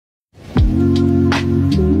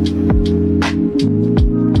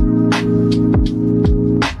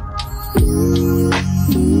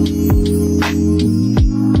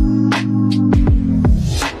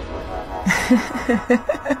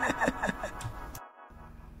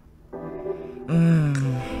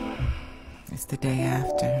day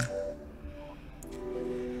after.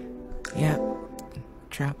 Yep,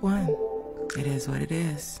 Trump won. It is what it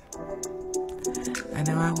is. I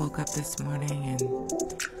know I woke up this morning and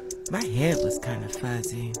my head was kind of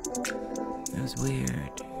fuzzy. It was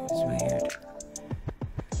weird.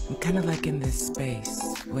 I'm kind of like in this space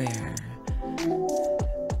where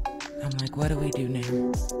I'm like, what do we do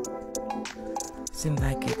now? Seems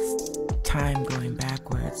like it's time going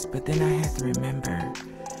backwards, but then I had to remember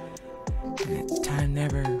that time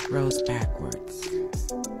never rolls backwards.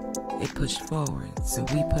 It pushed forward, so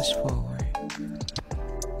we push forward.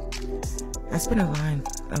 I spent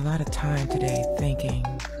a lot of time today thinking,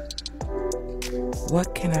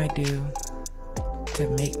 what can I do to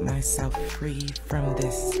make myself free from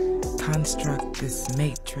this construct, this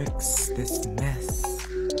matrix, this mess?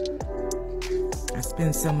 I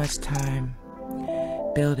spend so much time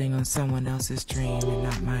building on someone else's dream and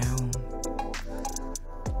not my own.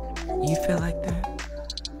 You feel like that?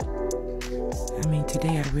 I mean,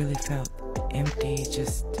 today I really felt empty,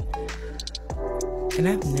 and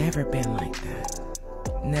I've never been like that.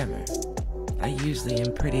 Never. I usually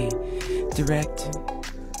am pretty direct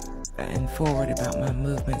and forward about my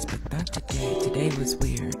movements, but not today. Today was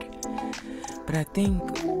weird. But I think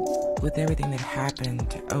with everything that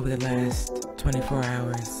happened over the last 24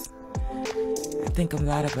 hours, I think it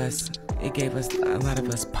gave a lot of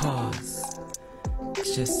us pause to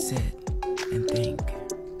just sit and think.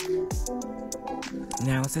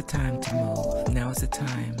 Now is the time to move. Now is the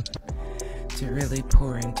time to really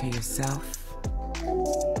pour into yourself,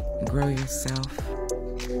 grow yourself,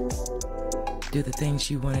 do the things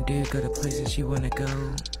you want to do, go to places you want to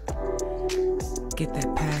go, get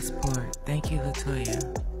that passport. Thank you, Latoya.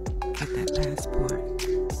 Get that passport.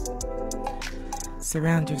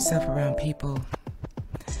 Surround yourself around people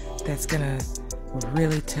that's gonna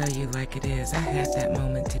really tell you like it is. I had that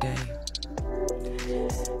moment today.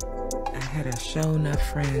 I had a show enough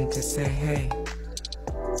friend to say, hey,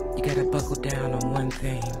 you gotta buckle down on one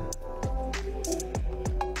thing.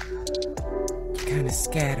 You're kind of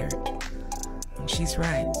scattered. And she's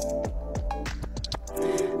right.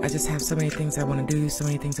 I just have so many things I want to do, so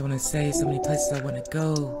many things I want to say, so many places I want to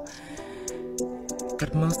go.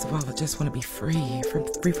 But most of all, I just want to be free from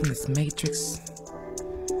this matrix.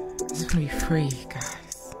 I just want to be free,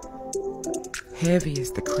 guys. Heavy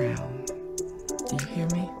is the crown. Do you hear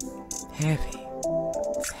me? Heavy.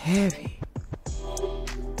 It's heavy.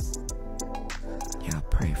 Y'all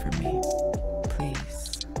pray for me,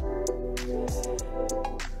 please.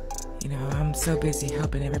 You know, I'm so busy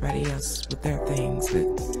helping everybody else with their things,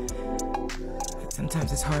 but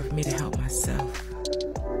sometimes it's hard for me to help myself.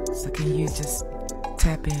 So can you just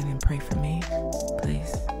tap in and pray for me,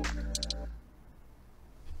 please?